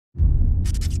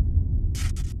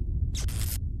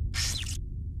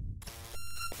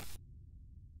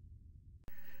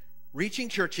reaching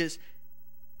churches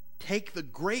take the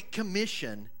Great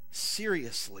Commission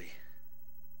seriously.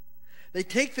 They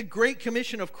take the Great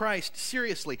Commission of Christ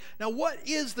seriously. Now, what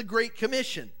is the Great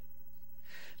Commission?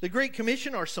 The Great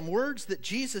Commission are some words that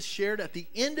Jesus shared at the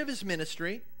end of his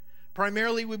ministry.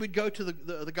 Primarily, we would go to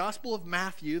the Gospel of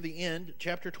Matthew, the end,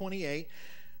 chapter 28,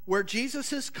 where Jesus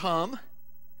has come.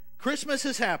 Christmas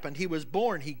has happened. He was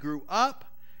born. He grew up.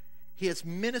 His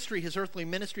ministry, his earthly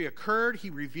ministry occurred. He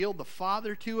revealed the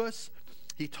Father to us.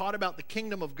 He taught about the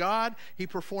kingdom of God. He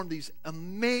performed these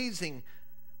amazing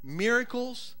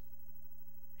miracles.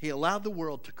 He allowed the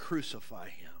world to crucify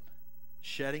him,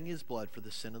 shedding his blood for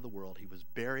the sin of the world. He was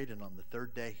buried, and on the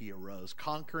third day he arose,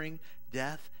 conquering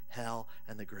death, hell,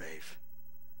 and the grave.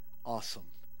 Awesome.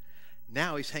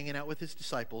 Now he's hanging out with his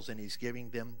disciples, and he's giving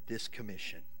them this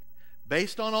commission.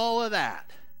 Based on all of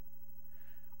that,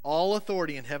 all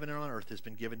authority in heaven and on earth has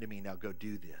been given to me. Now go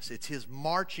do this. It's his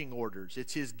marching orders.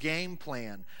 It's his game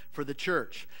plan for the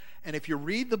church. And if you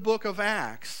read the book of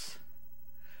Acts,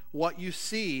 what you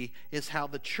see is how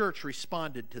the church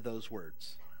responded to those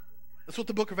words. That's what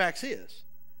the book of Acts is.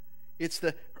 It's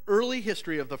the early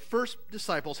history of the first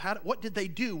disciples. What did they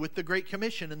do with the Great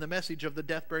Commission and the message of the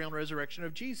death, burial, and resurrection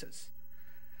of Jesus?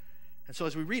 And so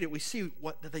as we read it, we see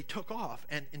what they took off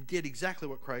and did exactly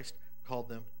what Christ called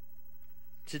them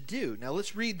to do. Now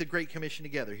let's read the Great Commission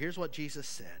together. Here's what Jesus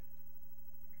said.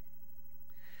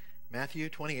 Matthew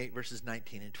 28, verses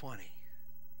 19 and 20.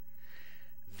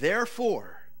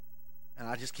 Therefore, and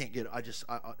I just can't get it,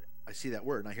 I see that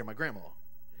word and I hear my grandma.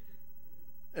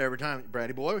 Every time,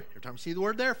 Braddy boy, every time you see the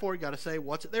word therefore, you got to say,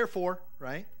 what's it there for,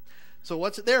 right? So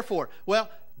what's it there for? Well,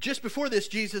 just before this,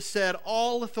 Jesus said,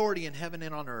 all authority in heaven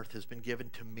and on earth has been given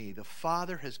to me. The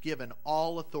Father has given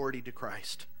all authority to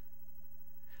Christ.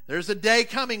 There's a day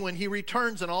coming when he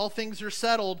returns and all things are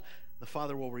settled. The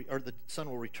Son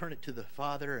will return it to the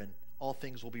Father, and all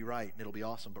things will be right, and it'll be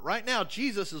awesome. But right now,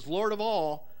 Jesus is Lord of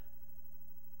all,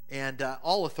 and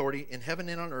all authority in heaven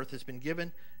and on earth has been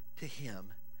given to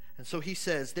him. And so he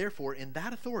says, therefore, in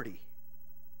that authority,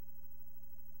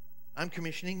 I'm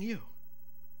commissioning you,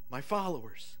 my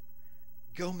followers.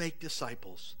 Go make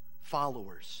disciples,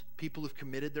 followers, people who've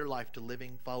committed their life to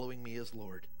living, following me as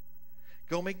Lord.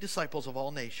 Go make disciples of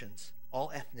all nations,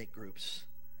 all ethnic groups,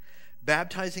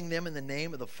 baptizing them in the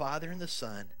name of the Father and the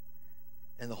Son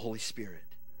and the Holy Spirit,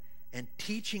 and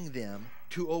teaching them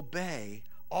to obey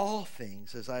all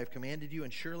things as I have commanded you,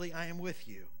 and surely I am with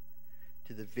you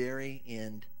to the very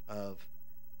end of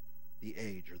the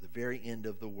age, or the very end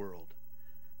of the world.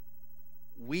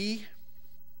 We,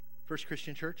 First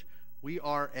Christian Church, we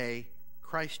are a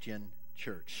Christian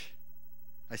church.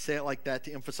 I say it like that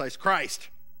to emphasize Christ.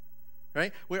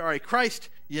 Right? We are a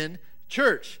Christian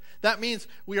church. That means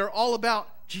we are all about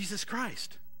Jesus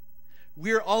Christ.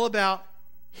 We are all about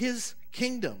his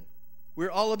kingdom.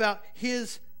 We're all about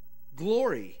his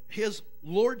glory, his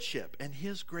lordship, and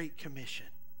his great commission.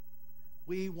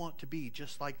 We want to be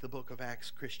just like the book of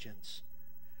Acts Christians.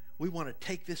 We want to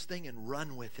take this thing and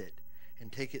run with it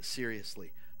and take it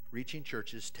seriously. Reaching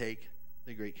churches take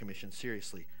the Great Commission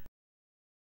seriously.